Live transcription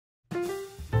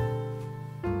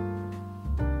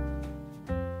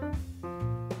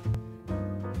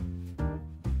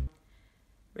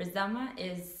RESAMA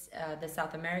is the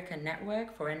South American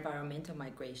Network for Environmental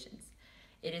Migrations.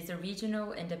 It is a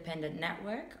regional independent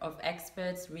network of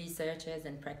experts, researchers,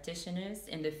 and practitioners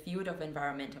in the field of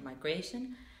environmental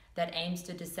migration that aims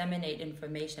to disseminate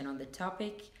information on the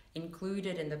topic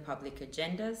included in the public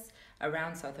agendas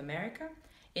around South America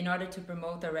in order to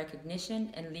promote the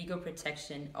recognition and legal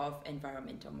protection of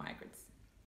environmental migrants.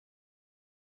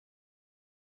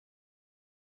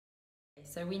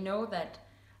 So we know that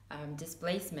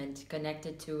displacement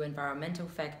connected to environmental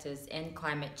factors and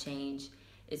climate change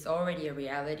is already a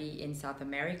reality in South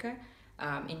America,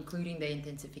 including the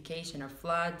intensification of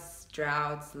floods,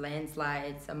 droughts,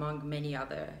 landslides, among many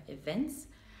other events.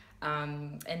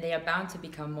 And they are bound to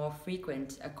become more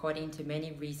frequent according to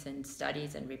many recent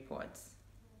studies and reports.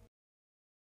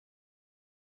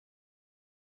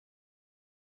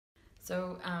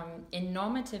 So in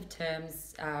normative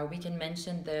terms, we can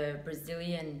mention the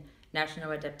Brazilian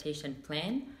National Adaptation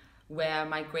Plan, where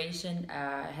migration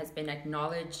has been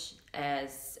acknowledged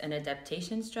as an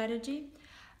adaptation strategy.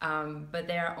 But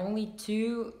there are only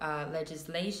two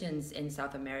legislations in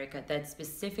South America that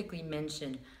specifically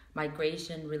mention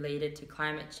migration related to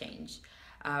climate change,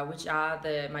 which are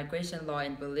the migration law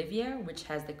in Bolivia, which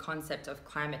has the concept of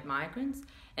climate migrants,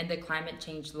 and the climate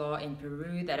change law in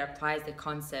Peru that applies the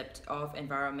concept of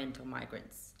environmental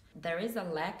migrants. There is a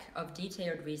lack of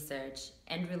detailed research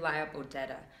and reliable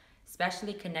data,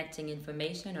 especially connecting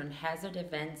information on hazard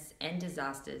events and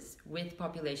disasters with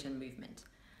population movement.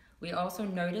 We also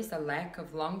notice a lack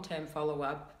of long-term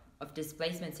follow-up of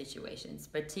displacement situations,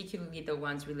 particularly the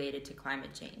ones related to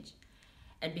climate change.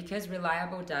 And because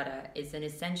reliable data is an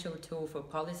essential tool for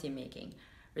policymaking,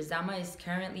 RESAMA is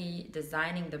currently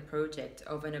designing the project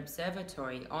of an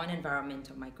observatory on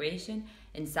environmental migration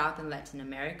in South and Latin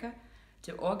America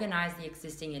to organize the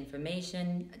existing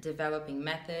information, developing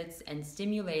methods, and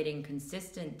stimulating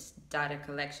consistent data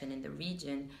collection in the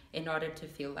region in order to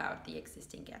fill out the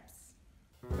existing gaps.